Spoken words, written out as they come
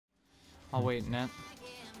I'll wait net.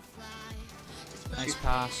 Nice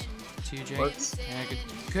pass to you, Jake. Yeah,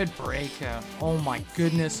 good breakout. Oh my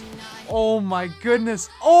goodness. Oh my goodness.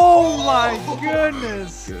 Oh my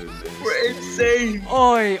goodness. We're insane.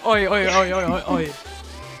 Oi, oi, oi, oi, oi, oi, oi.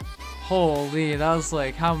 Holy, that was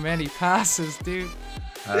like how many passes, dude?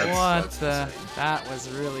 What the? That was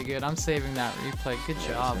really good. I'm saving that replay. Good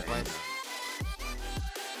job, boys.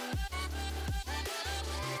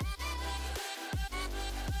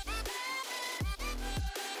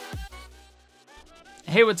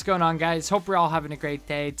 Hey, what's going on, guys? Hope we're all having a great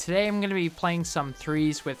day. Today I'm going to be playing some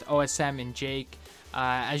threes with OSM and Jake.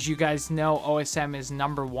 As you guys know, OSM is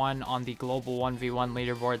 #1 on the global 1v1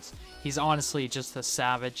 leaderboards. He's honestly just a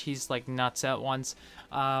savage. He's like nuts at once.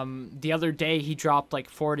 The other day he dropped like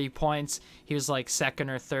 40 points. He was like 2nd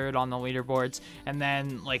or 3rd on the leaderboards. And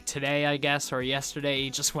then like today, I guess, or yesterday, he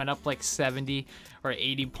just went up like 70 or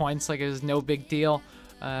 80 points. Like it was no big deal.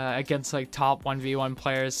 Against like top 1v1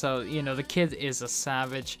 players. So, you know, the kid is a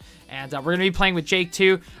savage. And we're going to be playing with Jake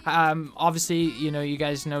too. Obviously, you know, you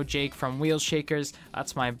guys know Jake from WheelShakers.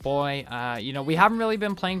 That's my boy. You know, we haven't really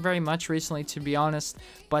been playing very much recently, to be honest.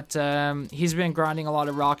 But he's been grinding a lot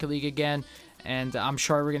of Rocket League again. And I'm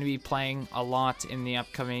sure we're going to be playing a lot in the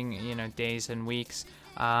upcoming, you know, days and weeks.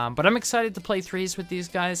 But I'm excited to play threes with these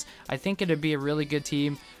guys. I think it'd be a really good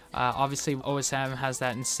team. Obviously, OSM has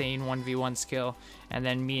that insane 1v1 skill, and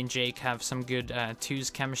then me and Jake have some good twos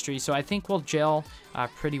chemistry, so I think we'll gel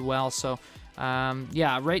pretty well. So,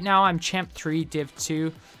 yeah, right now I'm Champ 3, Div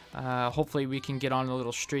 2. Hopefully we can get on a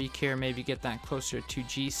little streak here, maybe get that closer to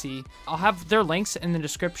GC. I'll have their links in the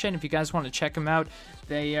description if you guys want to check them out.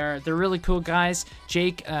 They're really cool guys.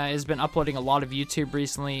 Jake has been uploading a lot of YouTube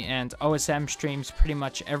recently, and OSM streams pretty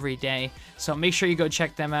much every day. So make sure you go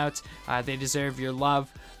check them out. They deserve your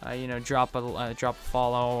love. You know, drop a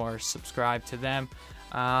follow or subscribe to them.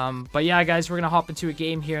 But yeah, guys, we're gonna hop into a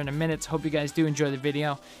game here in a minute. Hope you guys do enjoy the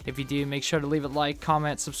video. If you do, make sure to leave a like,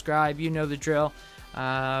 comment, subscribe. You know the drill.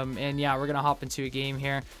 And yeah, we're gonna hop into a game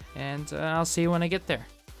here, and I'll see you when I get there.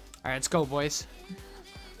 All right, let's go, boys.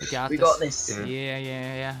 We got this.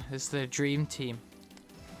 Yeah. This is the dream team.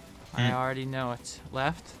 I already know it.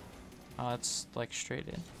 Left. Oh, it's like straight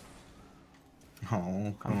in.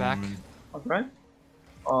 Oh, come back. Okay.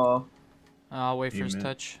 Oh. I'll wait for his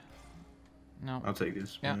touch. No. I'll take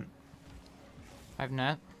this. Yeah. I have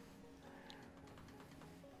net.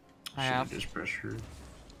 I have. Just pressure.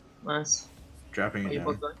 Nice. Dropping it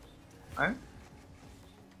down. Alright.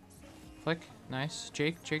 Flick. Nice.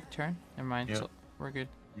 Jake, turn. Never mind. Yep. So we're good.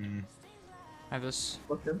 I have this.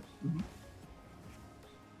 Look him.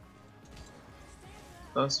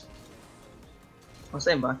 Close. I'm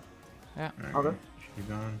staying by. Yeah. Right. Okay. She's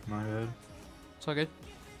gone. My bad. It's all good.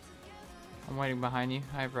 I'm waiting behind you.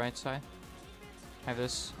 I have right side. I have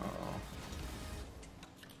this.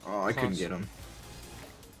 Oh, I couldn't get him.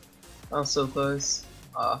 I was so close.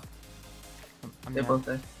 They're both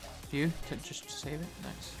there. You could just save it.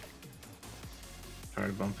 Nice. Tried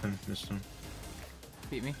to bump him. Missed him.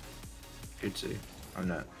 Beat me. Good save. I'm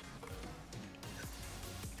not.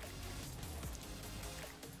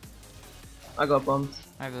 I got bumped.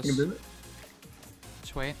 I have Can this. you move it?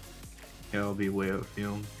 Just wait. Yeah, I'll be way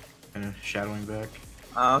outfield. Kind of shadowing back.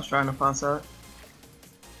 I was trying to pass out.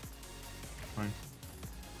 Fine.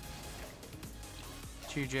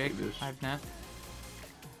 To you, Jake. I have net.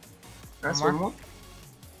 Nice, One one more.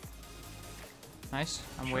 Nice.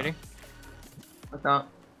 I'm Shot. waiting. I can't.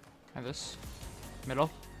 I have this.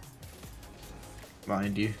 Middle.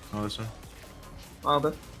 Behind you, Melissa.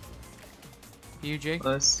 Albert. You, Jake.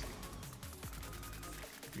 Close.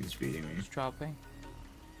 He's beating me. Just dropping.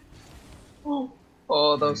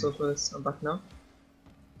 Oh, that was so close. I'm back now.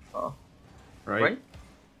 Oh. Right?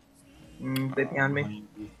 They're behind me.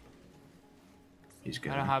 He's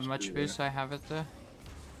good. I don't have much boost. I have it though.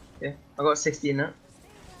 Yeah, I got 60 in it.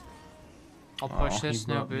 I'll push he this.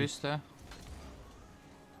 No brought me. boost though.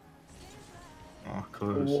 Oh,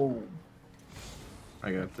 close. Whoa.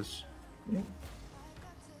 I got this. I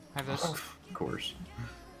have this. Of course.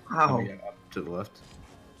 How? Oh, yeah, up to the left.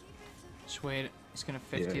 Just wait. It's gonna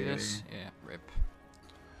 50 Yeah, this. Yeah, rip.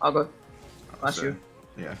 I'll go. Oh, That's sorry.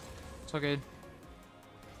 you. Yeah, It's all good.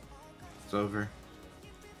 it's over.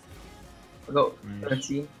 I got Nice.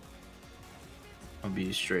 13. I'll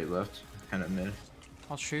be straight left, kind of mid.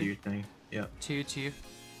 I'll Do shoot. your thing. Yep. To you.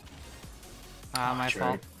 My Sure.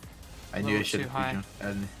 fault. I knew I Little should too high. have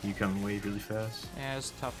and you come away really fast. Yeah,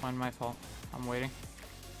 it's a tough one. My fault. I'm waiting.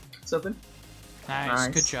 It's open. Nice.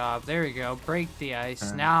 Good Nice. job. There we go. Break the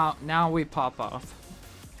ice. Uh. Now we pop off.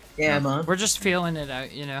 Yeah, man. We're just feeling it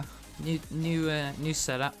out, you know. New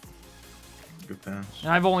setup. Good pass.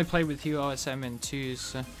 And I've only played with you, OSM, and twos,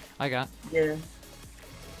 so I got. Yeah.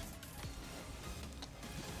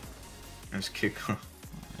 Nice kick.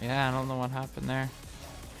 Yeah, I don't know what happened there.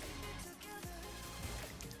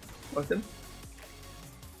 With him.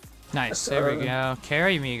 Nice, there we go.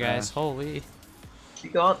 Carry me, guys. Yeah. Holy. You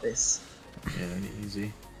got this. Yeah,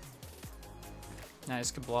 easy. Nice,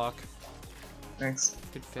 good block. Thanks.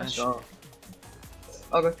 Good Nice finish. shot.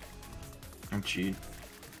 Okay. I'm cheat.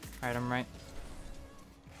 Alright, I'm right.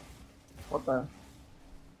 What the?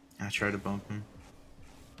 I tried to bump him.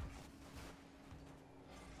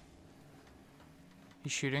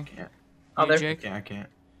 He's shooting. Can't. Oh, You, there. Jake? Yeah, I can't.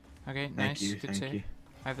 Okay, Thank nice. you. Good Thank save. you.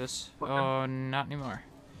 I have this. Okay. Oh, not anymore.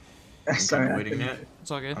 I'm Sorry. kinda I waiting couldn't- yet. It's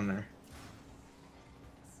all good. I'm there.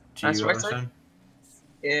 Nice right OSM? side.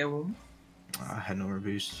 Yeah. Well, I had no more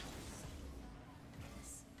boost.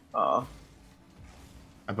 oh.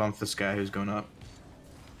 I bumped this guy who's going up.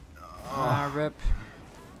 Rip.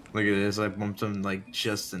 Look at this. I bumped him like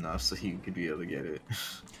just enough so he could be able to get it.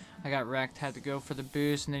 I got wrecked, had to go for the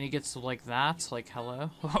boost, and then he gets to like that. Like,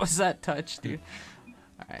 hello? What was that touch, dude?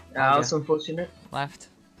 Alright. Yeah, that's unfortunate. Left.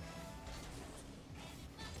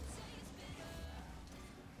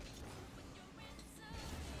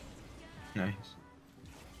 Nice.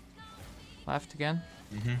 Left again.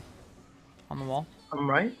 Mhm. On the wall. I'm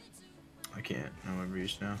right. I can't. No more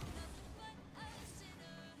boost now.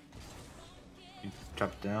 You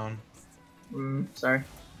drop it down. Sorry.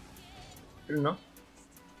 Didn't know.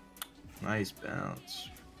 Nice bounce.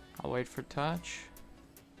 I'll wait for touch.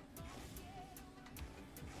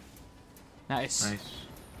 Nice. Nice.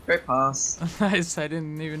 Great pass. Nice. I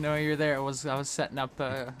didn't even know you were there. I was setting up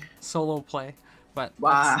a solo play, but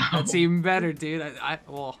Wow. that's even better, dude.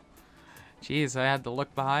 Well, jeez, I had to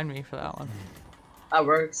look behind me for that one. That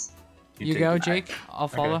works. You take go, it. Jake. I'll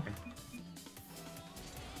Okay, follow. okay.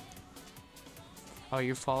 Oh,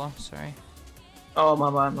 you follow. Sorry. Oh,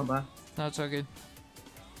 my bad, my bad. No, it's all good.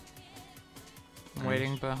 I'm Nice.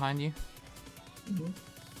 waiting behind you, Mhm.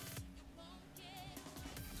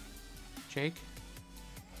 Jake.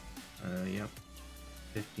 Yep.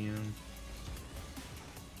 15.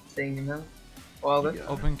 Staying in now. Well, then. Yeah.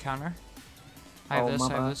 Open counter. I have Oh, this. my I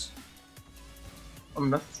have bad. this.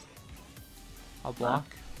 I'm left. I'll block.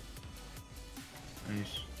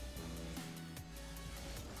 Nice.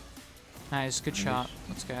 Nice. Good Nice. shot.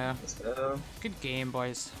 Let's go. Let's go. Good game,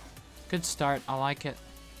 boys. Good start. I like it.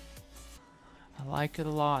 I like it a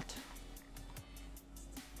lot.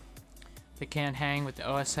 They can't hang with the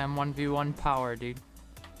OSM 1v1 power, dude.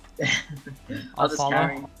 I'll just follow.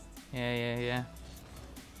 carry. Yeah.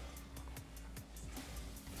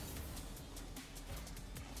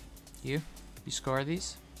 You score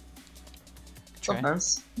these? Good try.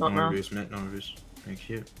 Sometimes. No Not more now. boost, Mitt. No more boost. Thank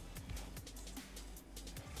you.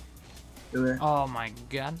 Do it. Oh my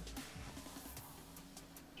god.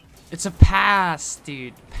 It's a pass,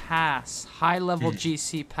 dude. Pass. High level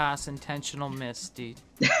GC pass, intentional miss, dude.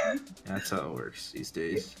 That's how it works these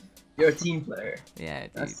days. You're a team player. Yeah,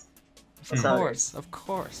 dude. That's Of how it course, of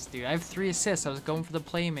course, dude. I have 3 assists. I was going for the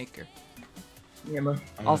playmaker. Yeah, man.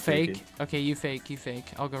 I'm I'll gonna fake fake. it. Okay, you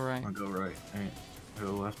fake. I'll go right. I'll go right. Alright.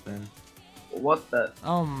 Go left then. What the?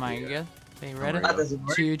 Oh my god. They read it. That doesn't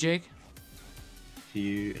work. To you, Jake. To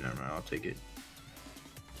you. Never mind. I'll take it.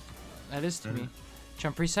 That is to Mhm. me.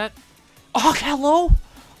 Jump reset. Oh, hello.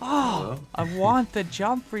 Oh, Hello? I want the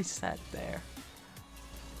jump reset there.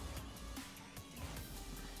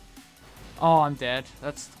 Oh, I'm dead.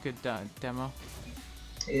 That's a good demo.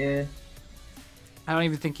 Yeah. I don't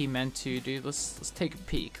even think he meant to, dude. Let's take a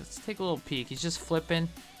peek. Let's take a little peek. He's just flipping.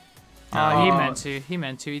 Oh, he Oh. meant to. He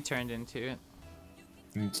meant to. He turned into it.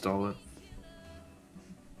 Install it.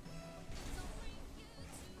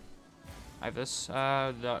 I have this.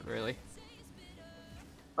 Not really.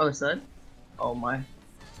 Other side. Oh my.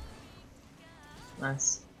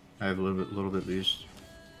 Nice. I have a little bit boost.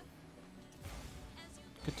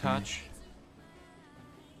 Good touch.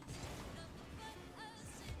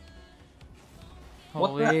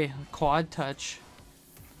 What the- Holy quad touch.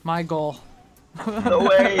 My goal. No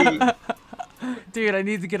way. Dude, I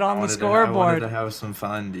need to get on the I wanted scoreboard. to have some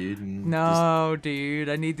fun, dude. And No, dude,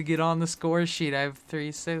 I need to get on the score sheet. I have 3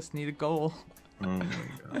 assists. Need a goal. just- oh my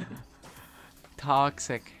god.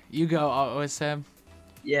 Toxic. You go, OSM.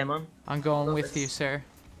 Yeah, man. I'm going Love with this. you, sir.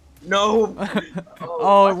 No.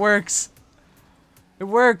 Oh, it works. It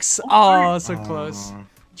works. Oh, so close. Aw.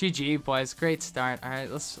 GG, boys. Great start. All right,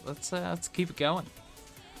 let's keep it going.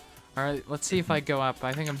 All right, let's see if I go up.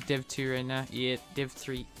 I think I'm Div 2 right now. Yeah, Div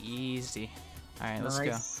 3 easy. All right, let's go.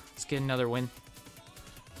 Nice. Let's get another win.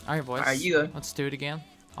 All right, boys. Alright, you go. Let's do it again.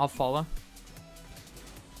 I'll follow.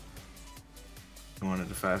 You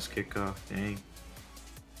wanted a fast kickoff, dang.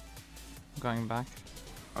 Going back.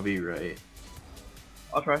 I'll be right.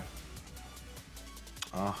 I'll try.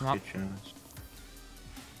 Oh, Nope. good chance.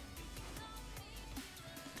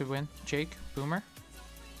 Good win. Jake, boomer.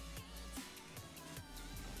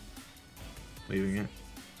 Leaving it.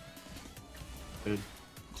 Good.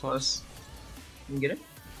 Close. You can get it?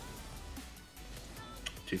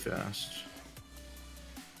 Too fast.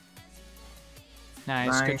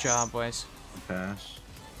 Nice. Good Nice. job, boys. Pass.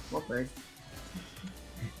 Well played.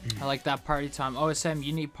 I like that party time. OSM,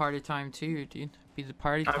 you need party time too, dude. Be the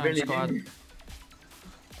party I time really squad. do.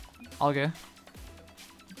 I'll go.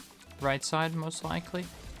 Right side, most likely.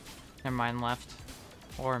 Never mind, left.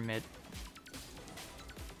 Or mid.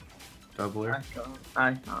 Doubler.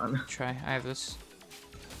 I can't. Try. I have this.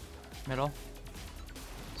 Middle.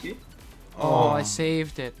 Two? Oh, I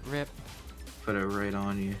saved it. Rip. Put it right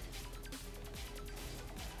on you.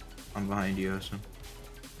 I'm behind you, OSM.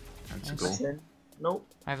 That's a Nice. goal. That's it. Nope.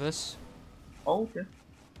 I have this. Oh, okay.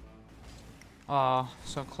 Oh,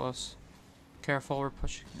 so close. Careful, we're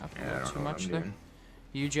pushing up a Yeah, I little don't too know what much I'm there. doing.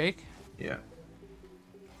 You, Jake? Yeah.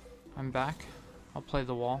 I'm back. I'll play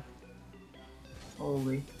the wall.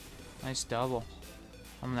 Holy. Nice double.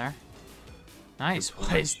 I'm there. Nice Good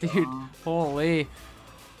plays, play, dude. Sean. Holy.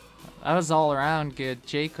 That was all around good.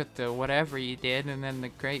 Jake with the whatever he did, and then the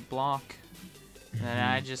great block. And then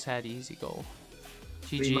I just had easy goal.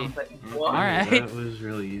 GG. What? Alright. That was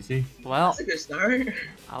really easy. Well, That's a good start.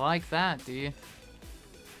 I like that, dude.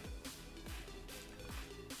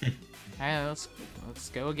 Alright, let's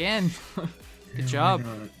go again. Good job.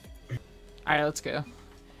 Alright, let's go.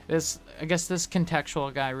 I guess this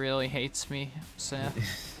contextual guy really hates me, so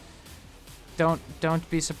don't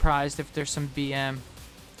be surprised if there's some BM.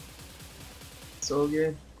 So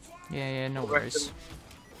good. Yeah, no Correct worries. him.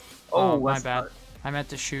 Oh, my that's bad. not- I meant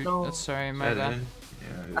to shoot. No. That's sorry, my That bad. in?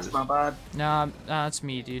 Yeah, it That's is. my bad. Nah, it's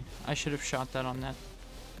me, dude. I should have shot that on net.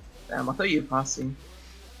 Damn, I thought you were passing.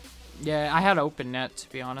 Yeah, I had open net, to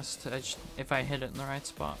be honest. If I hit it in the right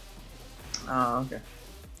spot. Oh, okay.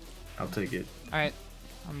 I'll take it. Alright,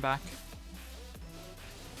 I'm back.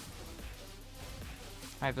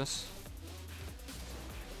 I have this.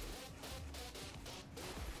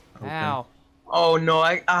 Open. Ow. Oh no,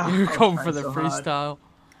 I. You're I was going for trying the so hard. freestyle.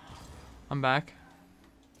 I'm back.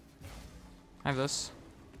 I have this.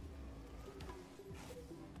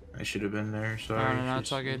 I should have been there, sorry. No, it's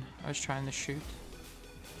Just- all good. I was trying to shoot.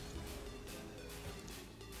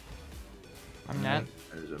 I'm net.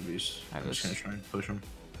 There's a beast. I have I'm just this. gonna try and push him.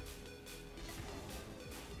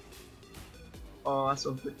 Oh, that's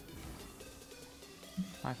so good.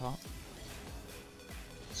 My fault.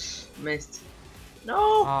 Missed. No.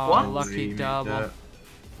 Oh, what? lucky He made double. that.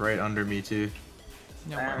 Right under me too.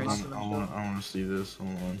 No Damn. worries. Nice. I want to see this. Hold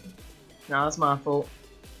on. No, that's my fault.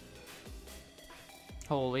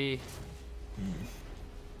 Holy.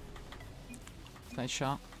 Nice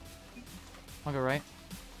shot. I'll go right.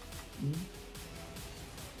 Mhm.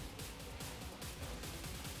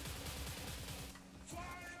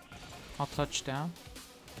 I'll touch down.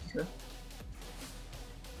 Okay.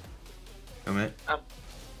 Come in. I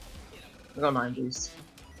got 9 boost.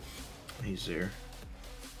 He's there.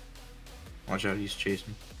 Watch out, he's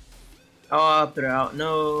chasing. Oh, I put it out.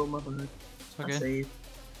 No, my bad. It's all I good. saved.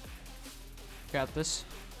 Got this.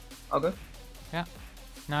 I'll go.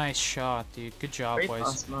 Nice shot, dude. Good job, Great boys.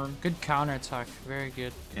 pass, man. Good counter attack. Very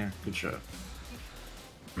good. Yeah, good shot.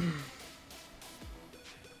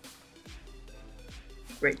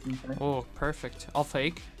 Great defense. Oh, perfect. I'll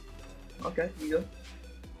fake. Okay, you go.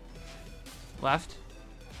 Left.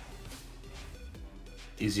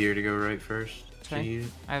 Easier to go right first. Okay. So you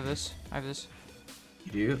I have this. I have this.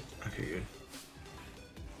 do? Okay, good.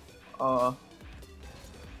 Oh,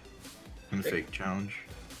 And fake challenge.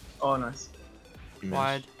 oh, nice. You missed.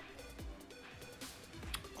 Wide.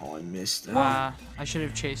 Oh, I missed that. I should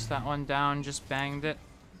have chased that one down. Just banged it.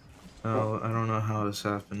 Oh, I don't know how this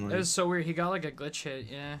happened. It Like, was so weird. He got like a glitch hit.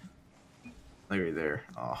 Yeah. like right there.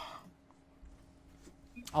 Oh,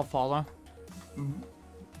 I'll follow. Mhm.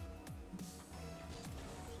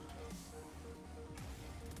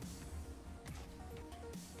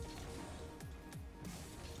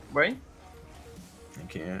 Right? I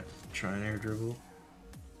can't. Try an air dribble.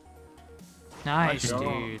 Nice, job.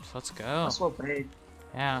 dude. Let's go. That's well played.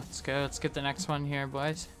 Yeah, let's go. Let's get the next one here,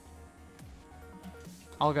 boys.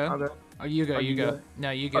 I'll go. I'll go. Oh, you go. Oh, You you go. go.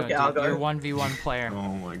 No, you go. Okay, dude. I'll go. You're 1v1 player.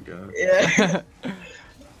 Oh my god. Yeah.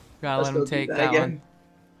 Gotta Let's let go him do take that that again. one.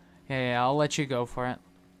 Yeah, I'll let you go for it.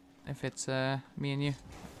 If it's me and you.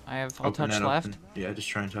 I'll Open touch that left. open. Yeah, just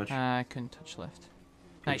try and touch. I couldn't touch left.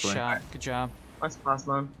 Nice play. shot. Good job. Nice pass,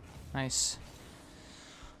 man. Nice.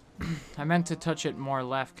 I meant to touch it more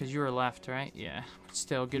left because you were left, right? Yeah.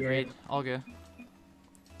 Still, good Yeah. read. I'll go.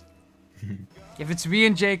 If it's me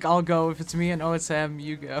and Jake, I'll go. If it's me and OSM,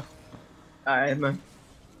 you go. Alright, man.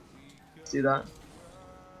 Let's do that.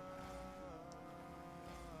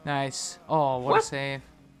 Nice. Oh, what a What? save.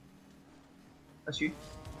 That's you.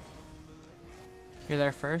 You're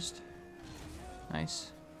there first.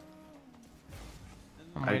 Nice.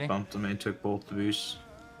 I'm I waiting. bumped him and took both the boosts.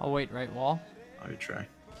 I'll wait right wall. I would try.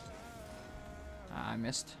 I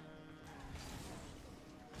missed.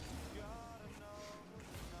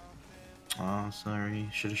 Oh, sorry.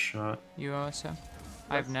 Should have shot. You OSM.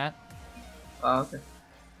 I have net. Oh, okay.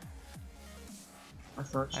 I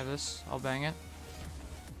thought. I have this. I'll bang it.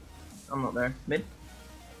 I'm not there. Mid.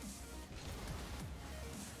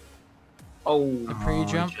 Oh, The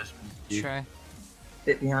pre-jump. just you. Try.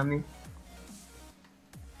 bit behind me.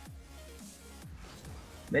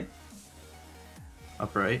 Mid.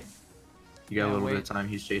 Upright. You got Yeah, a little bit wait. of time.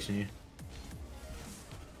 He's chasing you.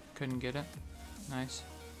 Couldn't get it. Nice.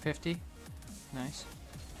 50. Nice.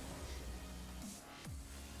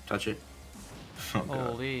 Touch it. Oh, God.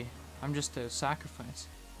 Holy. I'm just a sacrifice.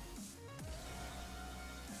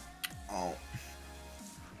 Oh.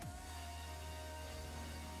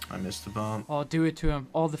 I missed the bump. Oh, do it to him.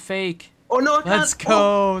 Oh, the fake. Oh no, I can't. Let's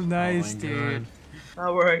go. Nice, Oh my dude. Oh,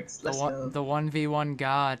 that works. The, Let's go. the 1v1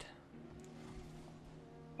 god.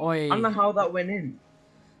 Oi. I don't know how that went in.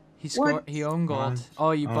 He scored. What? He own gold. What?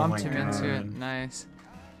 Oh, you Oh bumped my him into it. God. Nice.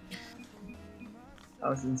 That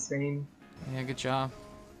was insane. Yeah, good job.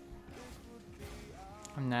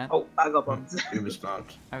 I'm net. Oh, I got bumped. You was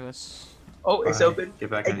stopped. I was. Oh, it's Bye. open. Get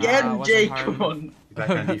back on Ah, it Again, wasn't Jake, hard come enough. on. Get back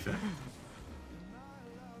on defense.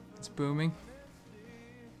 It's booming.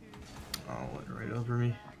 Oh, went right over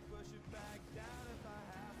me.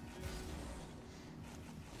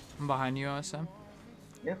 I'm behind you, OSM.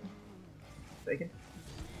 Yep. Bacon.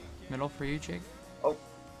 Middle for you, Jake. Oh,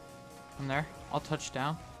 I'm there. I'll touch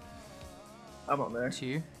down I'm on there. to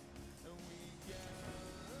you.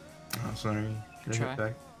 Oh, sorry. Can I Try. hit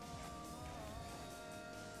back?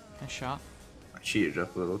 Nice shot. I cheated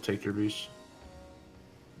up a little. Take your boost.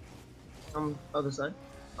 Other side.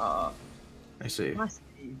 I save. Nice.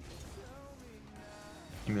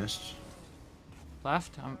 You missed.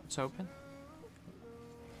 Left. It's open.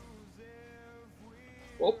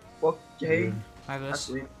 Oh, okay. I have That's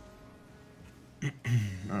this. sweet. I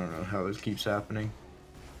don't know how this keeps happening.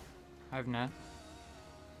 I have net.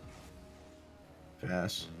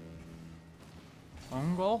 Pass.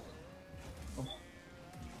 Own goal.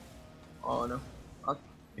 Oh no.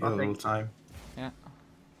 You got a little think- time. Yeah.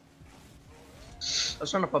 I was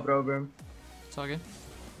trying to pop it over him. It's all good.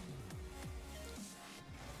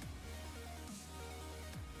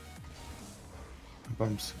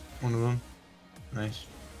 Bumps. One of them. Nice.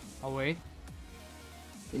 I'll wait.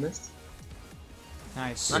 He missed.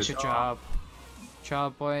 Nice. Nice Good job. job.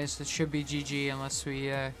 Job, boys. It should be GG unless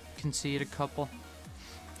we concede a couple.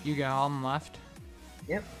 You got on left.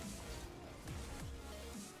 Yep.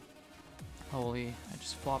 Holy, I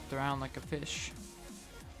just flopped around like a fish.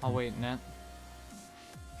 I'll wait net.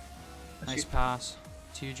 That's Nice you. pass.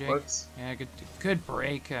 To you, Jake. Works. Yeah, good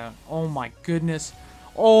breakout. Oh my goodness.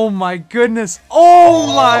 Oh my goodness.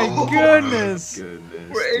 Oh my goodness. Goodness.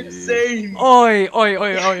 We're dude. insane. Oi, oi,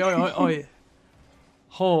 oi, oi, oi, oi, oi.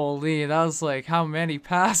 Holy, that was like how many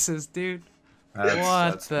passes, dude?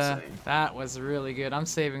 That's the? insane. That was really good. I'm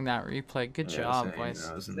saving that replay. Good Yeah, job, same. boys.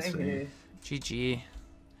 That was Same insane. here. GG.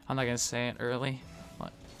 I'm not gonna say it early.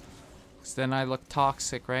 What? 'Cause then I look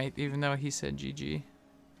toxic, right? Even though he said GG.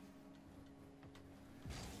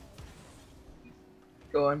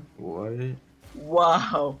 Go on. What?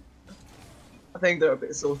 Wow. I think they're a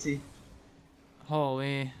bit salty.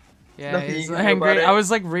 Holy. Yeah, Nothing he's you can do about angry. it. I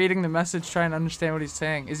was like reading the message trying to understand what he's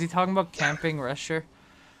saying. Is he talking about camping Rusher?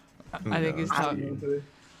 I think he's knows, I talking. don't dude? know.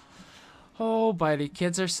 Oh, buddy,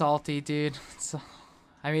 kids are salty, dude.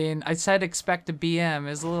 I mean, I said expect a BM.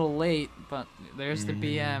 It's a little late, but there's the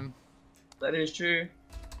BM. That is true.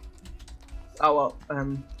 Oh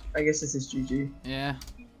well, I guess this is GG. Yeah.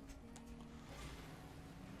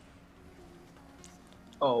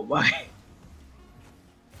 Oh my.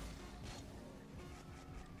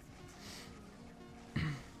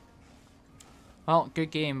 Well,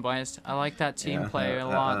 good game, boys. I like that team play a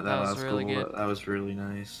lot. That was really cool. good. That was really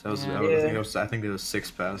nice. That was. Yeah. I think there was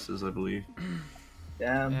 6 passes, I believe.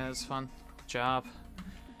 Damn. Yeah, it was fun. Good job.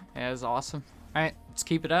 Yeah, it was awesome. All right, let's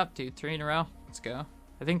keep it up, dude. 3 in a row. Let's go.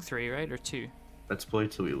 I think 3, right? Or 2? Let's play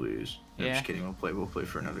till we lose. No, Yeah. just kidding. We'll play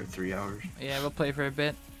for another 3 hours. Yeah, we'll play for a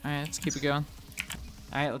bit. All right, let's keep it going.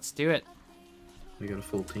 All right, let's do it. We got a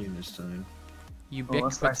full team this time.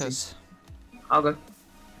 Ubiquitous. I'll go.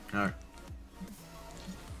 Alright.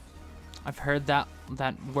 I've heard that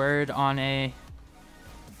word on a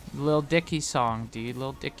Lil Dicky song, dude.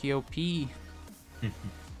 Lil Dicky OP.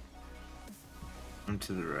 I'm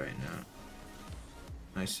to the right now.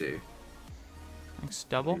 Nice save. Thanks,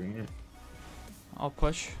 double. Doing it. I'll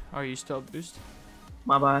push. Are you still boost?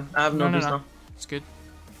 My bad. I have no boost now. It's good.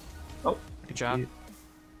 Oh. Good job.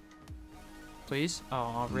 Please. Oh,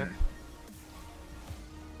 I'll rip.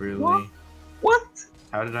 Really? What?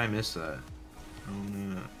 How did I miss that? Oh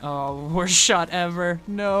no. Oh, worst shot ever.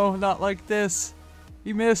 No, not like this.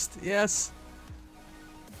 You missed. Yes.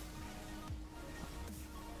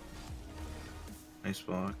 Nice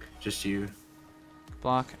block. Just you.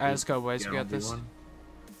 Block. Alright, let's go, boys. We got this. 1v1.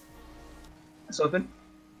 It's open.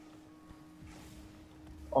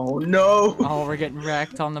 Oh no! Oh, we're getting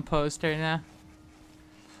wrecked on the poster now.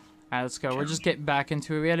 Alright, let's go. We're just getting back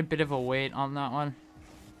into it. We had a bit of a wait on that one.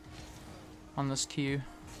 On this queue.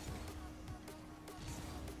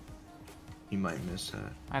 You might miss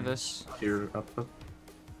that. I have this. Here, up.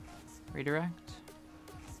 Redirect.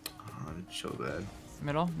 Oh, it's so bad.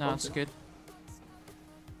 Middle? No, it's good.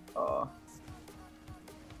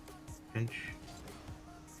 Pinch.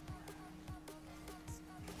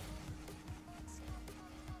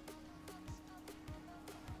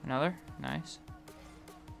 Another? Nice.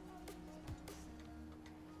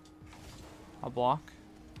 I'll block.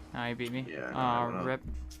 Now you beat me. Yeah, no, no. Rip.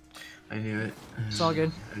 I knew it. It's all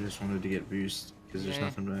good. I just wanted to get boost because there's Yeah.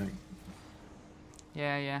 nothing back.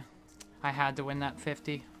 Yeah. I had to win that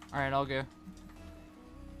 50. Alright, I'll go.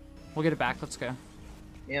 We'll get it back. Let's go.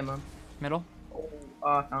 Yeah, man. Middle. Oh,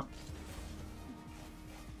 I can't.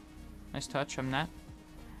 Nice touch. I'm net.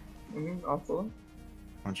 I'll follow.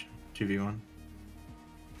 Punch. 2v1.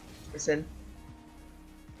 It's in.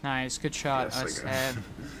 Nice. Good shot. Yes, I I got it. said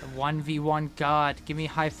 1v1 God. Give me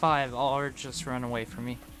high five. Or just run away from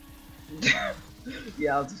me.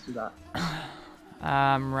 Yeah, I'll just do that.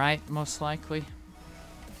 Right. Most likely.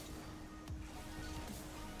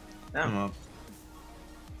 I'm up.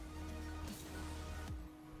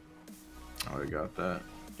 Oh, I got that.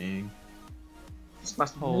 Dang.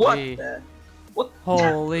 Smashed. Holy. What the? What?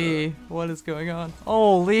 Holy. What is going on?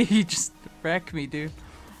 Holy. You just wreck me, dude.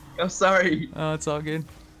 I'm sorry. Oh, it's all good.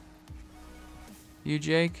 You,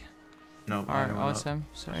 Jake? No, Or OSM?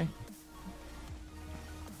 Sorry.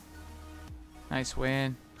 Nice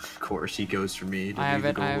win. Of course, he goes for me. To I have leave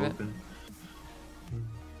it, the I goal have it. open.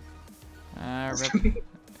 Rip.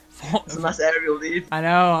 It's a nice aerial lead. I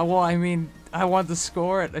know. Well, I mean, I want to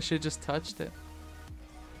score it. I should have just touched it.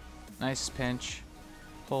 Nice pinch.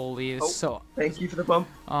 Holy, it's so. Thank you for the bump.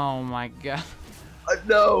 Oh my god.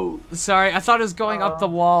 No. Sorry, I thought it was going up the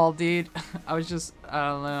wall, dude. I was just. I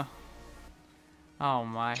don't know. Oh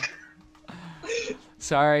my.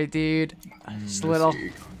 Sorry, dude. Just a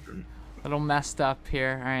little messed up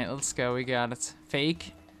here. All right, let's go. We got it.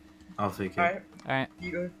 Fake. I'll take it. Alright, All right.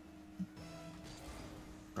 you go.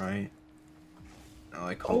 Right. No,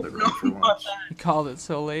 I called it no, right for once. You called it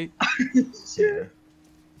so late. Yeah.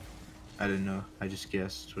 I didn't know. I just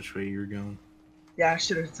guessed which way you were going. Yeah, I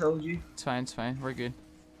should have told you. It's fine. It's fine. We're good.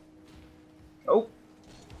 Oh.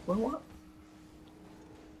 What?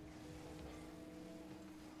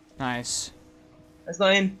 Nice. That's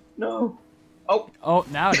not in. No. Oh. Oh,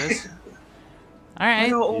 now it is. All I right.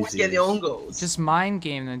 don't always Easy get the as- own goals. Just mind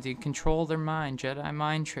game them, dude. Control their mind. Jedi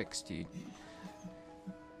mind tricks, dude.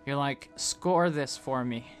 You're like, score this for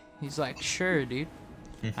me. He's like, sure, dude.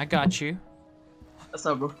 I got you. That's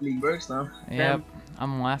how Rough League works now. Yep.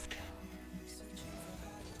 I'm left.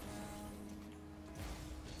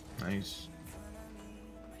 Nice.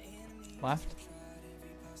 Left.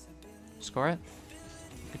 Score it.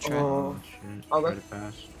 Good try. Oh. Shit. I'll Try go. to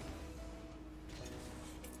pass.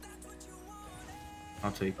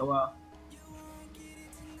 I'll take. Oh wow.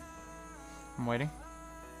 I'm waiting.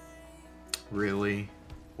 Really?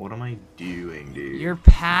 What am I doing, dude? You're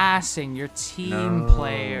passing. You're team No.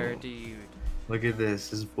 player, dude. Look at this.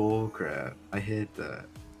 This is bull crap. I hit that.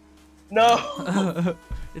 No.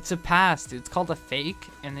 It's a pass, dude. It's called a fake,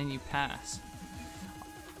 and then you pass.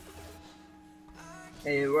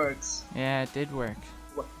 Hey, it works. Yeah, it did work.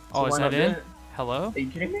 What? Oh, So is why that not do in? it? Hello? Are you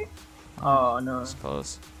kidding me? Oh no. It's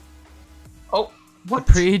close. Oh. What?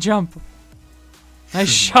 Pre-jump. Nice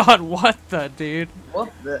shot. What the, dude?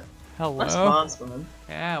 What the? Hello? That's fast, man.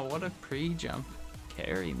 Yeah, what a pre-jump.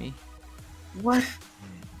 Carry me. What?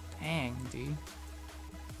 Dang, dude.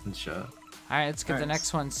 Good shot. Alright, let's get the Nice.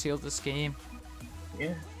 next one. Seal this game.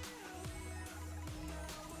 Yeah.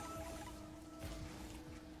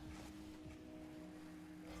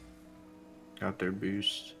 Got their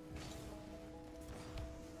boost.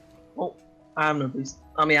 Oh, I have no boost.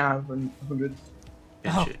 I mean, I have 100.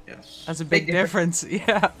 Good Oh. shit, yes. That's a big difference.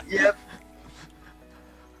 Yeah. Yep.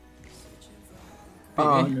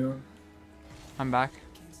 Oh Baby. no. I'm back.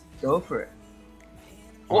 Go for it.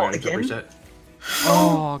 Oh, Oh, I got the again? reset.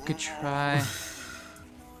 Oh, good try.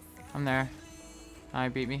 I'm there. I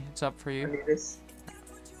beat me. It's up for I you. need this.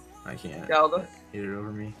 I can't. Yeah, I'll go. Hit it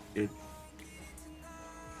over me. Good.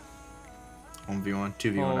 1v1,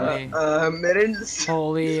 2v1. Holy. Mittens.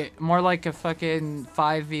 Holy. More like a fucking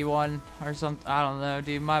 5v1 or something. I don't know,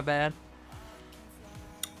 dude. My bad.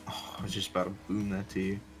 Oh, I was just about to boom that to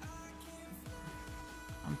you.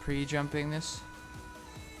 I'm pre-jumping this.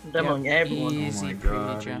 Demoing everyone. Easy Oh my god,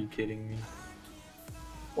 are pre-jump. you kidding me?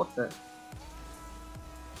 What the?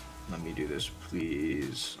 Let me do this,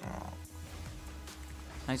 please. Oh.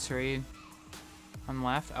 Nice read. I'm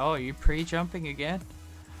left. Oh, are you pre-jumping again?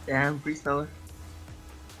 Damn, freestyler.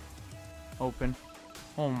 Open.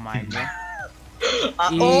 Oh my god.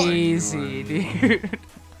 Oh, Easy, dude.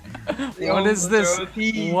 What is this?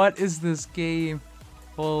 What is this game?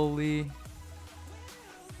 Holy.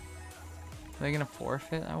 Are they gonna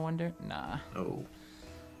forfeit, I wonder? Nah. Oh.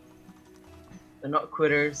 they're not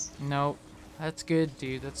quitters. Nope. That's good,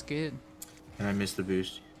 dude. That's good. And I missed the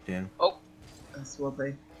boost. Damn. Oh, that's what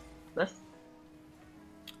they left.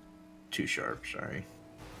 Too sharp, sorry.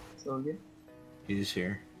 So good. He's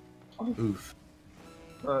here. Oh. Oof.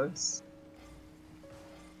 Close.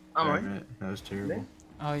 I'm Sorry, right. Matt. That was terrible.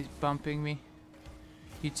 Oh, he's bumping me.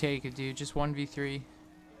 You take it, dude. Just 1v3.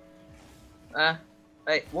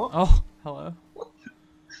 Hey, what? Oh, hello.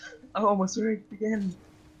 I almost rigged again.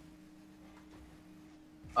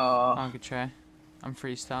 Oh, good try. I'm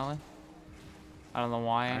freestyling. I don't know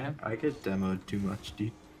why I am. I get demoed too much,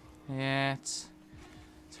 dude. Yeah, it's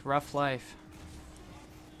a rough life.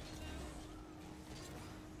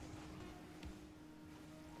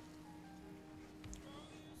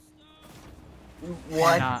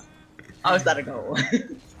 What? Not. I was that a goal. I'm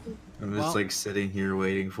just Well- like sitting here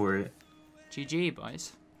waiting for it. GG,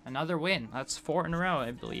 boys. Another win. That's 4 in a row,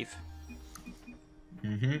 I believe.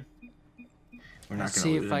 Mm-hmm. We're not Let's gonna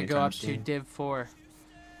see lose if I go anytime up to soon. Div 4.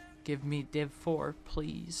 Give me Div 4,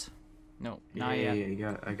 please. No, Yeah, not yeah, yet.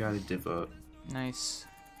 yeah, I got a div up. Nice.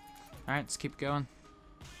 Alright, let's keep going.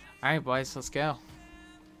 Alright, boys, let's go.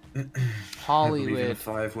 I believe in a Hollywood.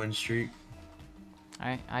 5-win streak.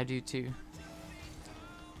 I do too.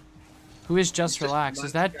 Who is Just Just Relax?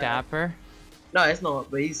 Is that guy. Dapper? No, it's not,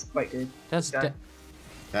 but he's quite good. That's This guy.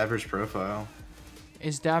 Dapper's profile.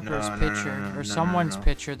 Is Dapper's No, no, no, picture no, no, or no, someone's no.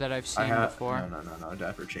 picture that I've I seen have before? no.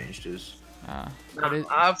 Dapper changed his. What is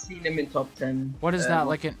I've seen him in top 10. what is that,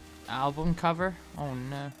 like an album cover? Oh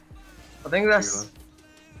no. I think that's.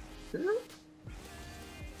 Is it?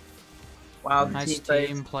 Wow, the Nice team plays.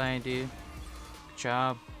 team play, dude. Good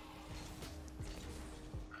job.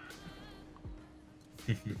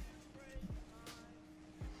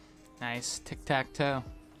 Nice. Tic-tac-toe.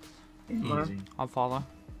 Easy. I'll follow.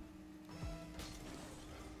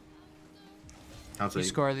 I'll You take.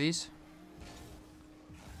 score these?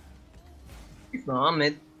 If not, I'm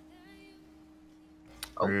mid.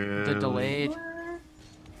 Oh, The Really? delayed.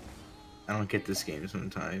 I don't get this game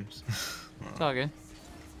sometimes. It's all good.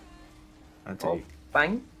 I take. Oh,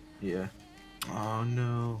 bang. Yeah. Oh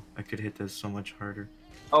no! I could hit this so much harder.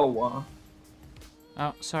 Oh, wow.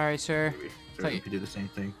 Oh, sorry, sir. Maybe. Thought Sorry, you- if you do the same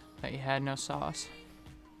thing. Thought you had no sauce.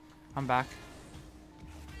 I'm back.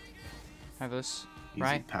 I have this. Easy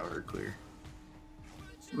Right. power clear.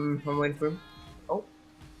 I'm waiting for him. Oh,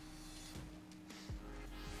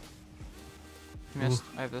 Missed.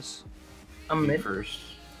 I have this. I'm You mid. first.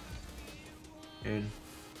 Good.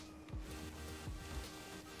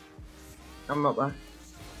 I'm not back.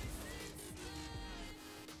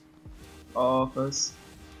 Oh, close.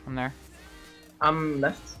 I'm there. I'm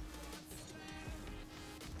left.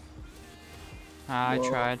 I Whoa.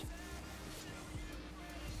 tried.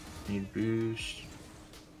 Need boost.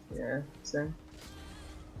 Yeah, same.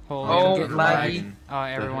 Holy, Oh, I'm getting laggy. lagged. Oh,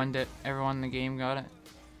 everyone did. Everyone in the game got it.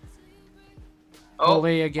 Oh,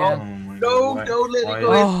 Holy Oh again. my No, god. don't let it Why-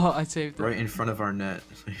 go in. Oh, I saved it. Right in front of our net.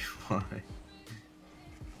 Why?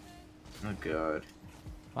 Oh god.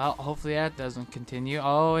 Well, hopefully that doesn't continue.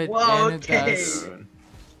 Oh, it, Whoa, and it okay. does. God.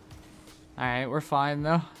 Alright, we're fine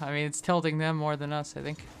though. I mean, it's tilting them more than us, I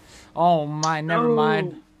think. Oh my, never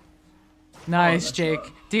mind. Nice, that's Jake.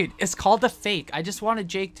 rough. Dude, it's called a fake. I just wanted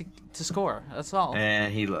Jake to score. That's all.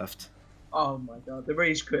 And he left. Oh my god, the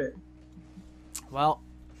rage quit. Well,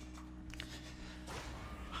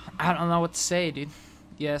 I don't know what to say, dude.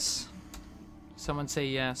 Yes. Someone say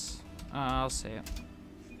yes. I'll say it.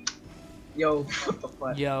 Yo, what the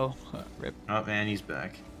fuck? Yo. Rip. Oh man, he's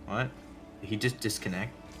back. What? Did he just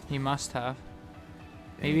disconnect? He must have.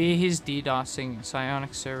 Maybe he's DDoSing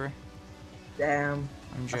Psionic server. Damn.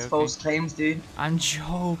 I'm That's joking. false claims, dude. I'm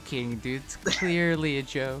joking, dude. It's clearly a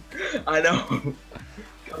joke. I know.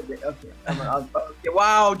 Okay. Okay.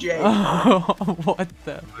 Wow, Jake. Oh, what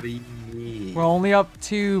the? What do you mean? We're only up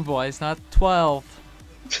 2, boys, not 12.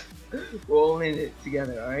 We're all in it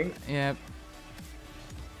together, alright? Yep.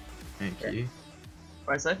 Thank you.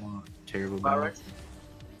 Right side? Oh, terrible Far ball. right?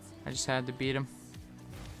 I just had to beat him.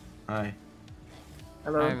 Hi.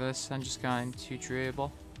 Hello? I have this. I'm just going to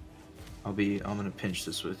dribble. I'm gonna pinch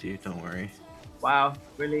this with you. Don't worry. Wow,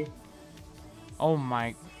 really? Oh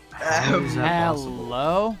my. How is that possible?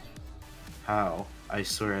 Hello? How? I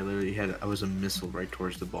swear, I was a missile right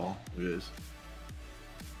towards the ball. Look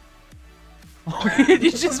at this.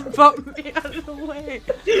 You just bumped me out of the way.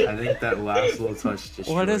 I think that last little touch just.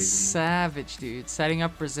 What a me. savage, dude. Setting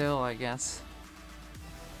up Brazil, I guess.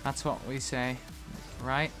 That's what we say,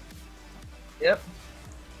 right? Yep.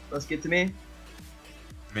 Let's get to me.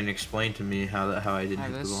 I mean, explain to me how I didn't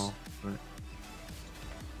hit this. the ball. But...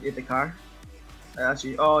 You hit the car.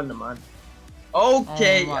 Actually, oh no man.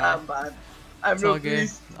 Okay, Oh, my. I'm bad. I'm It's no all good.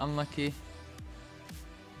 please. Unlucky.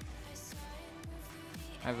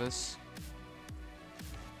 I have this.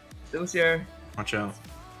 Still here. Watch out.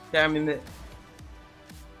 Damn it.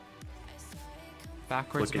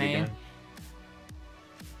 Backwards Flick it main. again.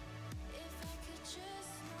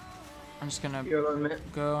 I'm just gonna You're on minute.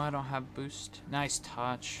 go. I don't have boost. Nice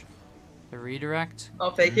touch. The redirect.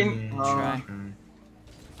 Oh, faking. Mm, Oh, try.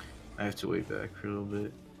 I have to wait back for a little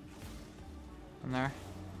bit. I'm there.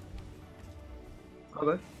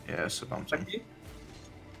 okay. Yeah, so bump Back to you.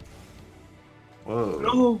 Whoa.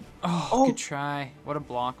 No. Oh, Oh. good try. What a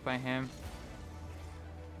block by him.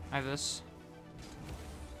 I have this.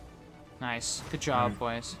 Nice. Good job,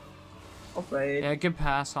 boys. Okay. Yeah, good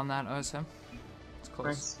pass on that OSM. It's close.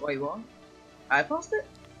 Nice. Wait, what? I passed it?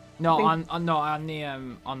 No, think-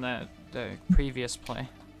 on the previous play.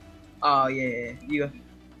 Oh yeah. You.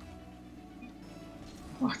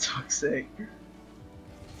 Oh, toxic.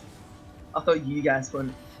 I thought you guys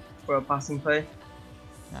went for a passing play.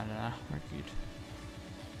 No, we're good.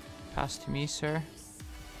 Pass to me, sir.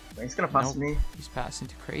 Wait, he's gonna pass Nope. me. He's passing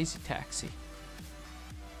to Crazy Taxi.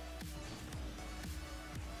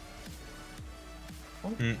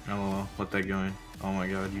 LOL. Let that go in. Oh my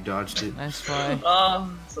god, you dodged it. Nice play.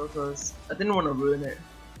 Oh, so close. I didn't want to ruin it.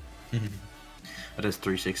 That is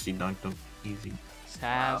 360 dunked him. Easy.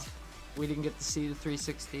 Sav. We didn't get to see the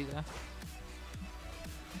 360 though.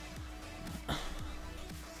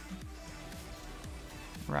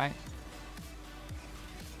 Right.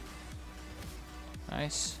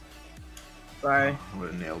 Nice. Sorry. I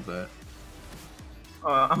would have nailed that.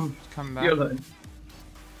 I'm. Come back. You're alone.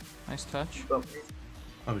 Nice touch. Got me.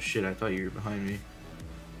 Oh shit, I thought you were behind me.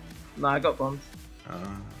 Nah, I got bombed.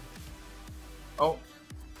 Oh,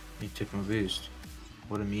 He took my boost.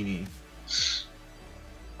 What a meanie.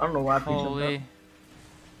 I don't know why I picked him up. Holy.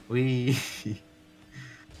 Wee.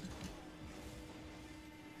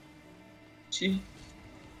 Gee.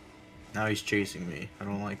 Now he's chasing me. I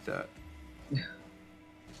don't like that.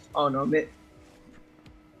 Oh no, mate.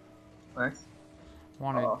 Nice.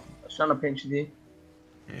 Wanted Oh, I was trying to pinch you.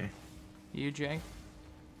 Yeah. you, Jake?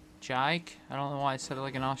 Jake? I don't know why I said it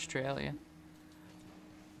like an Australian.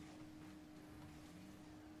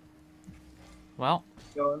 Well,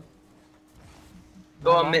 Go on.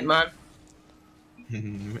 Go on, mate, man.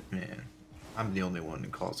 Man, I'm the only one who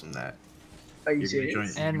calls him that. Are you You're gonna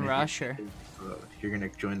serious? join- and you're gonna Rusher. You're gonna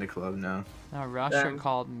join the club now. No, Rusher Damn.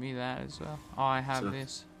 called me that as well. Oh, I have So-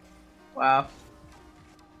 this. Wow.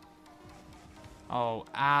 Oh,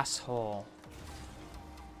 asshole.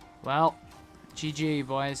 Well, GG,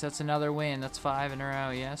 boys. That's another win. That's 5 in a row,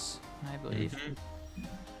 yes? I believe.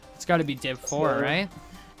 It's got to be Div 4, So- right?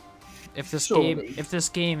 If this Surely.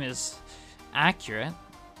 game is accurate,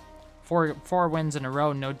 four wins in a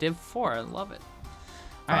row, no Div 4. I love it.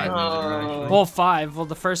 All right. Oh. Well, 5. Well,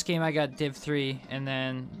 the first game I got Div 3, and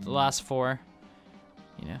then the last 4,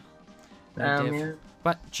 you know, no Div. Yeah.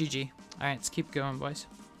 But GG. All right, let's keep going, boys.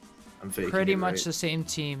 I'm faking Pretty it, much right? the same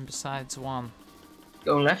team besides one.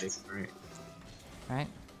 Going left. Right. Right.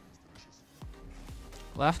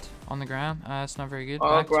 Left on the ground. That's not very good.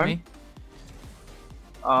 Oh, Back to ground. me.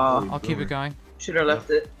 I'll keep Boomer. it going. Should have left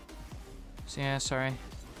it. So, yeah, sorry.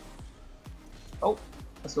 Oh,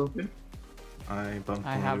 that's all good. I bumped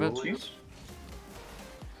I one have of it. the goalies.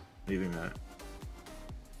 Leaving that.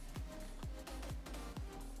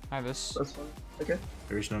 I have this. That's fine. Okay.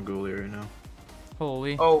 There's no goalie right now.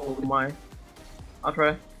 Holy. Oh my. I'll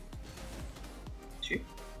try. Shoot.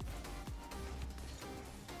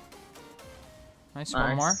 Nice.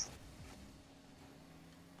 One more.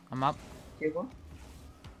 I'm up. Give one.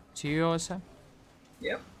 To you, OSM.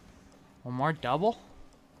 Yep. One more. Double.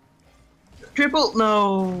 Triple.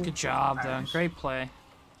 No. Good job, though. Nice. Great play.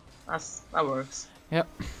 That works. Yep.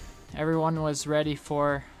 Everyone was ready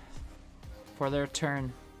for their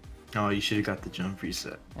turn. Oh, you should have got the jump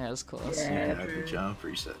reset. Yeah, it was close. Yeah. Yeah, the jump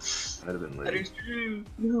reset. That'd have been That lit. is true.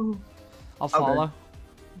 No. I'll follow.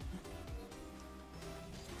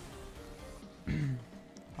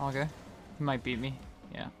 All good. He might beat me.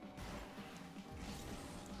 Yeah.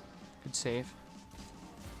 Good save.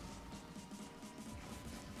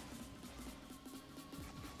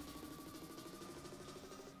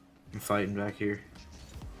 I'm fighting back here.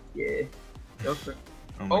 Yeah. Go for it.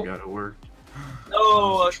 Oh my Oh. god, it worked.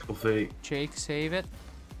 No. Triple fake. Jake, save it.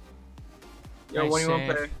 Yo, Nice what do you want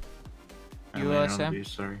save. there? I landed on the USM.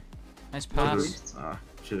 boost, sorry. Nice No pass. boost.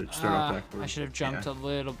 Should have started off Ah, backwards. I should have jumped Yeah. a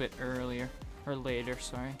little bit earlier. Or later,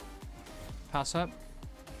 sorry. Pass up.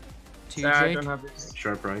 To you, Sorry, I Jake. don't have this.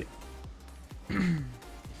 Sharp right. I'm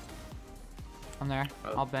there.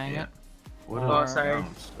 Oh, I'll bang yeah. it. What Oh, a sorry.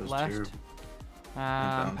 bounce. That was Left. terrible.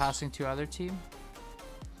 I'm bounce. passing to other team.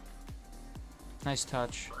 Nice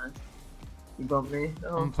touch. You bumped me.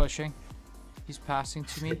 I'm Oh. pushing. He's passing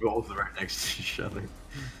to me. They're both right next to each other.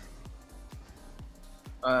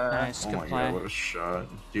 Nice, Oh good my play. god, what a shot.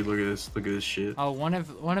 Dude, look at this. Look at this shit. Oh, one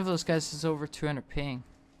of those guys is over 200 ping.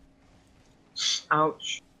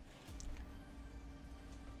 Ouch.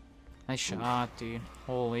 Nice shot, dude.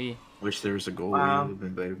 Holy. Wish there was a goalie. Wow. It would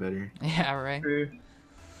have been better. Yeah, right. True.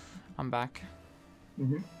 I'm back.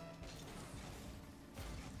 Mhm.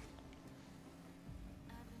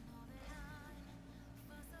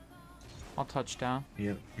 I'll touch down.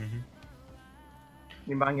 Yep.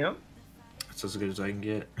 You bang it up. That's as good as I can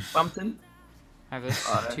get. Bumped him. I have this.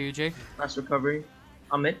 Alright. To you, Jake. Nice recovery.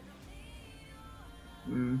 I'm mid.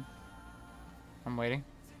 I'm waiting.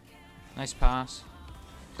 Nice pass.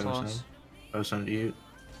 Go Close. son. Go son to you.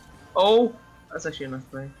 Oh, that's actually a nice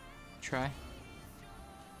play. Try.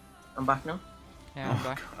 I'm back now. Yeah, I'm Oh,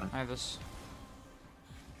 back. God. I have this.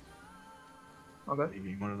 Okay.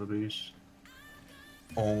 Maybe one of the boosts.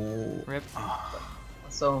 Oh. Rip.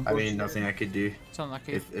 So I unfortunate. mean, nothing I could do. It's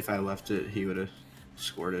unlucky. If I left it, he would have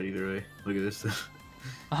scored it either way. Look at this.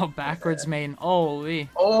 Oh, backwards main. Holy.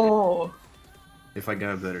 Oh. If I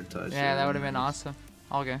got a better touch. Yeah, it that would would've have been awesome.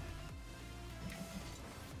 All good.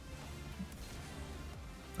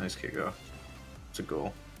 Nice kick off. It's a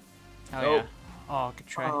goal. Oh, Nope. yeah. Oh, good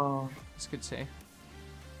try. Oh. That's a good save.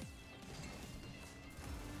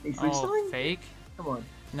 He's Oh, freestyling? fake? Come on.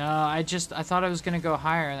 No, I thought I was gonna go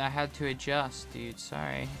higher and I had to adjust, dude.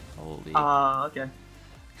 Sorry. Holy. Okay.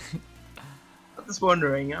 I'm just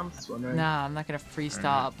wondering. Nah, I'm not gonna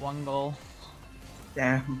freestyle up one goal.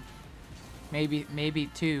 Damn. Maybe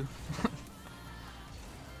two.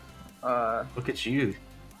 Look at you.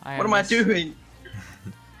 What am I doing?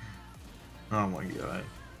 Oh my god.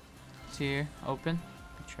 Two, open.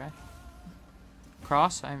 Good try.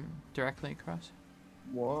 Cross. I'm directly across.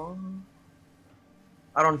 What?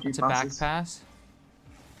 I don't do It's a back passes. pass.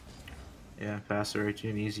 Yeah, pass it right to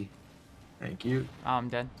him easy. Thank you. Oh, I'm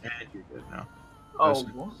dead. And you're good now. Oh,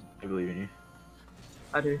 Listen, what? I believe in you.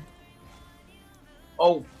 I do.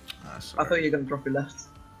 Oh, I Sorry. thought you were gonna drop your left.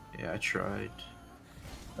 Yeah, I tried.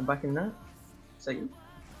 I'm back in that. Second.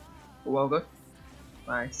 Oh, well good.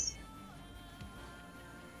 Nice.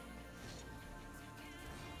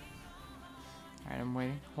 Alright, I'm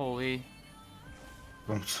waiting. Holy.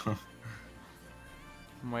 I'm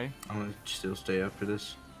I'm waiting. gonna still stay up for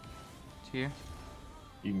this. To you.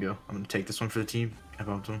 You can go. I'm gonna take this one for the team. I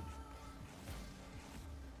bumped him.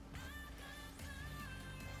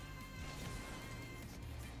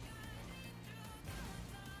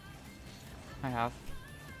 I have.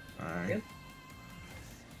 Alright. Yep.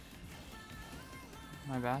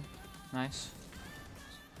 My bad. Nice.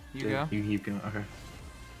 You Good. go. You keep going. Okay.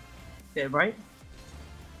 Yeah, right?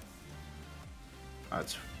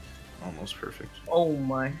 That's almost perfect. Oh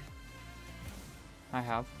my. I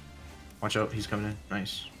have. Watch out, he's coming in.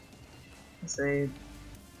 Nice. Say.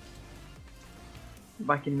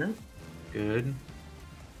 Back in that. Good.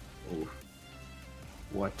 Oh.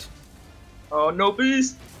 What? Oh, no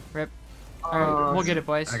beast! Rip. Oh, Alright, we'll get it,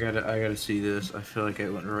 boys. I gotta see this. I feel like I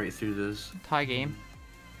went right through this. Tie game.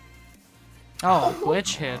 Oh,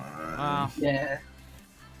 glitch hit. Wow. Yeah.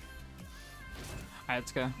 Alright,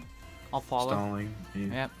 let's go. I'll follow. Stalling. Yeah.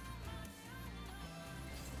 Yep.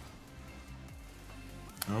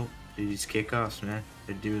 Oh, dude, these kickoffs, man.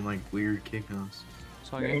 They're doing like weird kickoffs.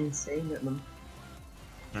 So You're good. insane at them.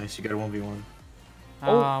 Nice, you got a 1v1.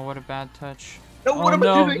 Ah, what a bad touch. No, Oh what am I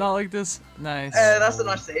no, doing? not like this. Nice. That's a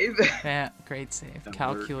nice save. Yeah, great save. That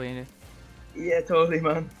Calculated. Yeah, totally,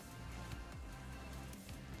 man.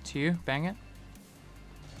 To you, bang it.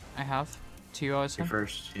 I have. To you, You're OSM.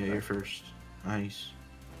 first. Yeah, you're first. Nice.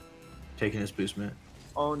 Taking this boost, man.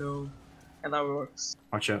 Oh no. And that works.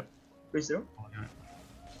 Watch out. 3-0.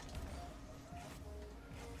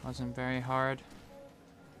 Wasn't very hard.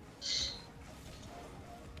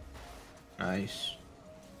 Nice.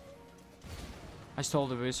 I stole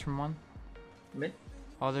the boost from one. Mid.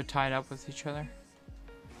 Oh, they're tied up with each other.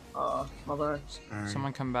 My bad. Alright.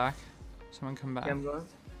 Someone come back. Someone come back. Okay, I'm going.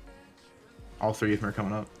 All three of them are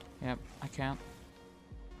coming up. Yep, I can't.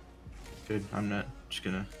 Good. I'm not just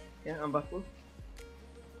gonna. Yeah, I'm back. Blue.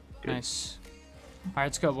 Good. Nice. Alright,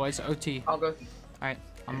 let's go, boys. OT. I'll go. Alright,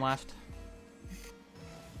 I'm left.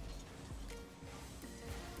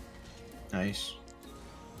 Nice.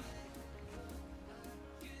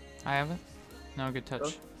 I have it. No, good touch. Go.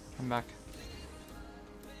 I'm back.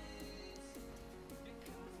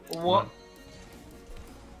 What?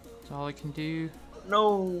 That's all I can do.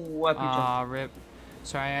 No, I Ah, rip.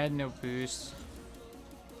 Sorry, I had no boost.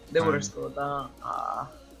 They would Fine. have scored that.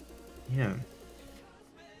 Yeah.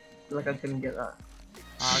 Like I couldn't get that. Good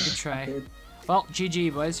I try. did. Well,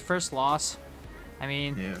 GG, boys. First loss. I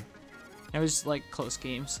mean, Yeah. it was like close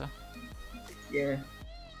game, so. Yeah.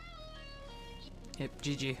 Yep,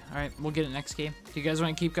 GG. Alright, we'll get it next game. Do you guys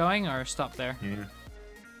want to keep going or stop there? Yeah.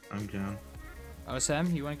 I'm down.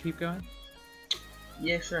 OSM, you want to keep going?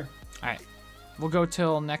 Yeah, sure. Alright. We'll go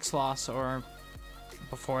till next loss or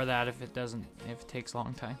before that if it takes a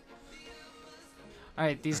long time.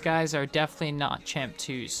 Alright, these guys are definitely not champ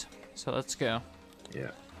 2s. So let's go.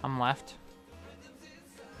 Yeah. I'm left.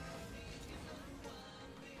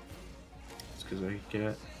 It's because I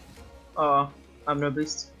get. I'm no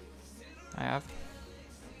beast. I have.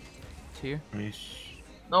 2. Nice.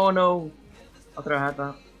 No. I thought I had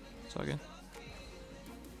that. It's all good.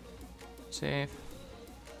 Save.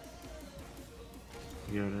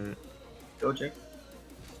 You got it. Go, Jake.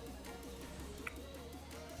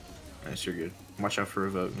 Nice, you're good. Watch out for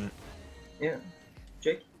revoke, man. Yeah.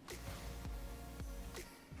 Jake.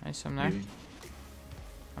 Nice, I'm there. Maybe.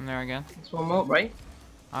 I'm there again. It's one more, right?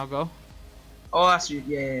 I'll go. Oh, that's you.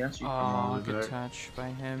 Yeah, that's you. Oh, the way good back. touch by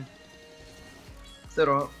him.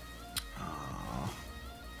 Still up. Aw,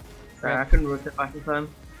 Sorry, I couldn't rotate back in time.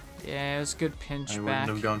 Yeah, it was a good pinch I wouldn't back.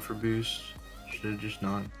 have gone for boost. Should have just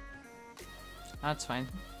not. That's fine.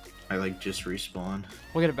 I like just respawned.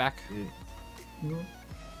 We'll get it back. Yeah. No.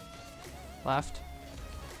 Left.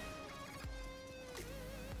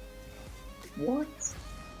 What?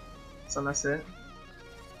 So that's it.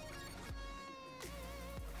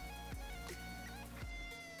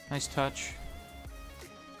 Nice touch.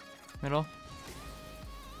 Middle.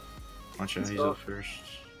 Watch out, Let's he's go. up first.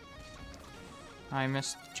 I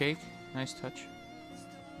missed Jake. Nice touch.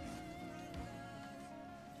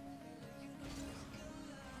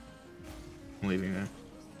 I'm leaving there.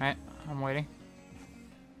 Alright, I'm waiting.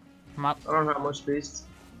 I'm up. I don't have much boost.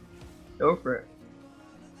 Go for it.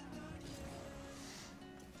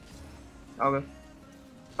 I'll go.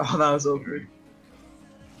 Oh, that was awkward.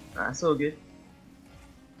 Nah, it's all good.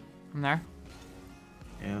 I'm there.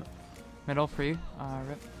 Yeah. Middle for you.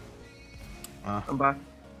 Rip. I'm back.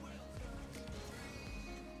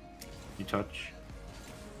 You touch.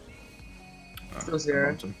 Still zero.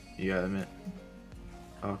 Momentum. You got him.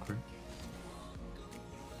 Awkward.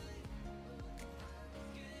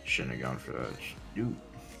 Shouldn't have gone for that. Dude.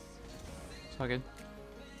 It's all good.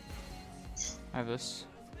 I have this.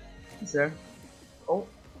 Is there? Oh.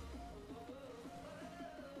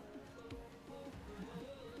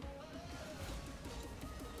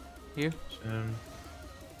 You? Um,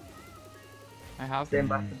 I have. Staying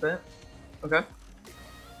back a bit. Okay.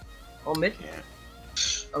 Oh, mid. can't.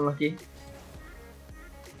 Unlucky.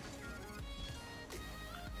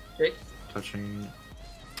 Jake. Touching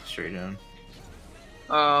straight down.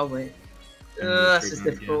 Oh, wait. And This straight is down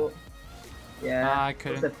difficult. Yeah. I it's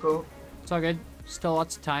couldn't. difficult. It's all good. Still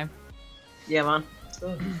lots of time. Yeah, man.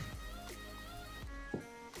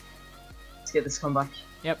 Let's get this comeback.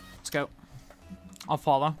 Yep, let's go. I'll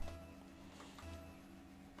follow.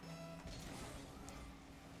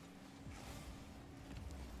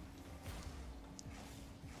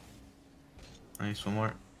 Nice, one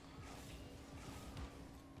more.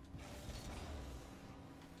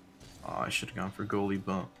 Oh, I should have gone for goalie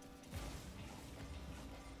bump.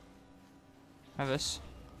 I have this.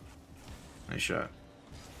 Nice shot.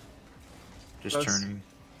 Just Close. turning.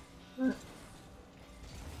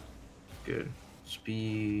 Good.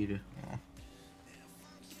 Speed. Oh,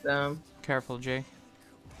 Damn. Careful, Jake.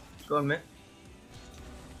 Go on, mid.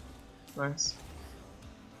 Nice.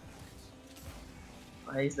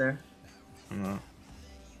 Ah, he's there. I don't know.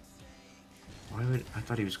 Why would I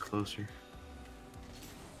thought he was closer?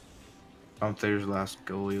 Bump there's last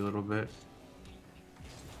goalie a little bit.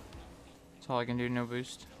 That's all I can do. No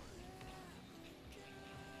boost.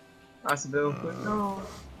 That's a bit awkward. No.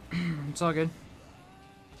 It's all good.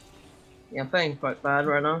 Yeah, I'm playing quite bad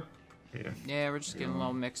right now. Yeah. Yeah, we're just getting a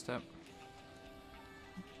little mixed up.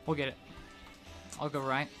 We'll get it. I'll go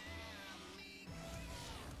right.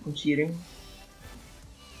 I'm cheating.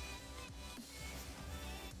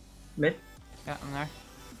 Mid. Yeah, I'm there.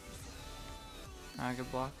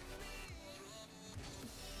 Good block.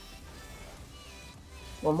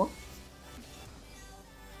 One more.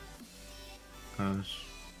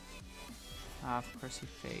 Of course he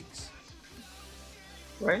fakes.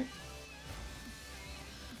 Right?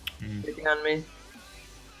 Get behind me.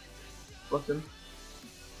 Block him.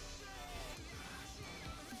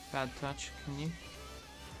 Bad touch. Can you?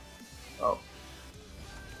 Oh.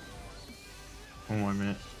 1 more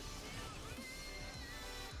minute.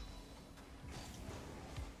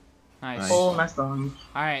 Nice. Oh, nice done.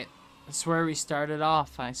 Alright. That's where we started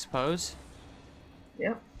off, I suppose.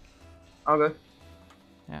 Yeah. I'll go.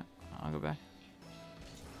 Yeah, I'll go back.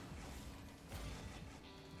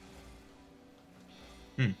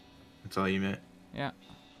 That's all you meant. Yeah.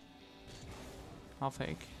 I'll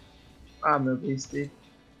fake. I'm a beast, dude.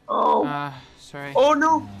 Oh! Sorry. Oh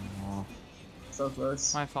no! Oh. So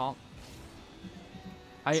close. My fault.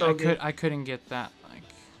 So good. I couldn't get that. Like,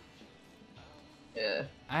 Yeah.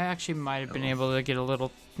 I actually might have been able to get a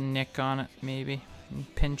little nick on it, maybe,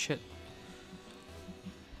 and pinch it.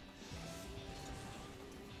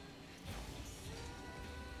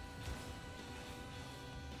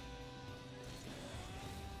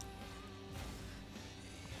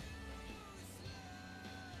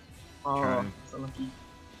 Oh, Trying. so lucky.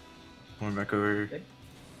 Going back over. Okay.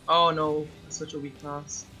 Oh no, such a weak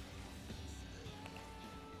pass.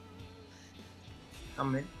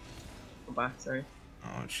 I'm in. Go back, sorry.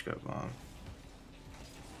 Oh, just got bombed.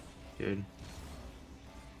 Good.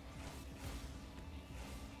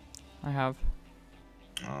 I have.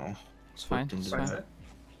 Oh. It's fine. Flipped It's into fine. That's that.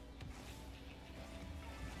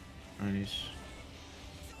 it. Nice.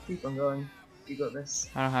 Keep on going. You got this.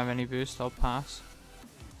 I don't have any boost. I'll pass.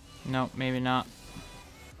 No, maybe not.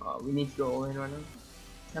 Oh, we need to go all in right now.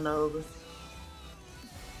 10 over.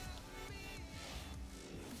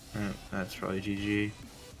 That's probably GG.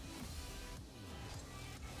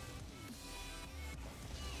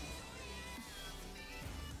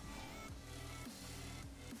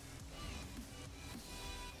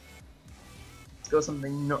 Let's go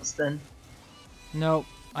something nuts then. Nope.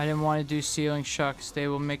 I didn't want to do ceiling shucks. They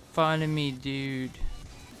will make fun of me, dude.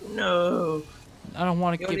 No. I don't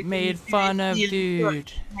want to get made fun of,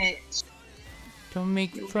 dude. Don't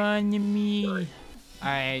make fun of me.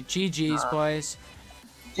 Alright, GG's, boys.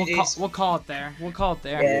 We'll call it there. We'll call it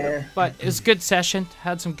there. Yeah. But it was a good session.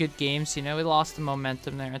 Had some good games. You know, we lost the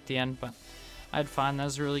momentum there at the end, but I had fun. That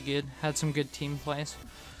was really good. Had some good team plays.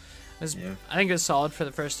 It was, Yeah. I think it was solid for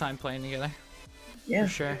the first time playing together. Yeah. For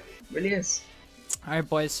sure. Really is. Alright,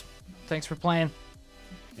 boys. Thanks for playing.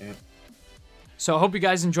 Yeah. So I hope you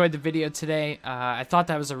guys enjoyed the video today. I thought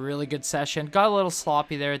that was a really good session. Got a little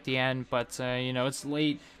sloppy there at the end, but you know, it's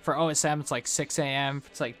late for OSM. It's like 6 a.m.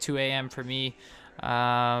 It's like 2 a.m. for me.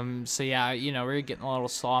 So yeah, you know, we're getting a little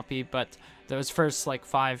sloppy, but those first like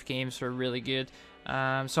 5 games were really good.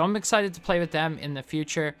 So I'm excited to play with them in the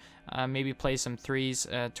future. Maybe play some threes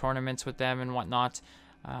tournaments with them and whatnot.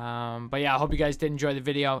 But yeah, I hope you guys did enjoy the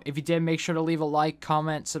video. If you did, make sure to leave a like,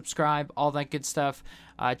 comment, subscribe, all that good stuff.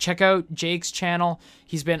 Check out Jake's channel.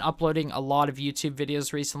 He's been uploading a lot of YouTube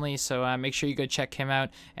videos recently, so make sure you go check him out.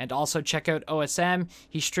 And also check out OSM.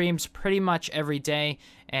 He streams pretty much every day,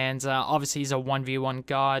 and obviously he's a 1v1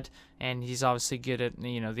 god, and he's obviously good at,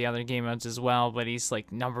 you know, the other game modes as well, but he's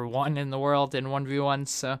like #1 in the world in 1v1,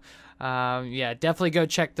 so yeah, definitely go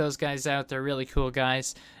check those guys out. They're really cool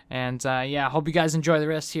guys. And yeah, hope you guys enjoy the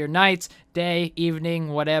rest of your night, day, evening,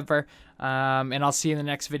 whatever. And I'll see you in the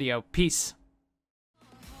next video. Peace.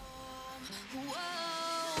 Whoa.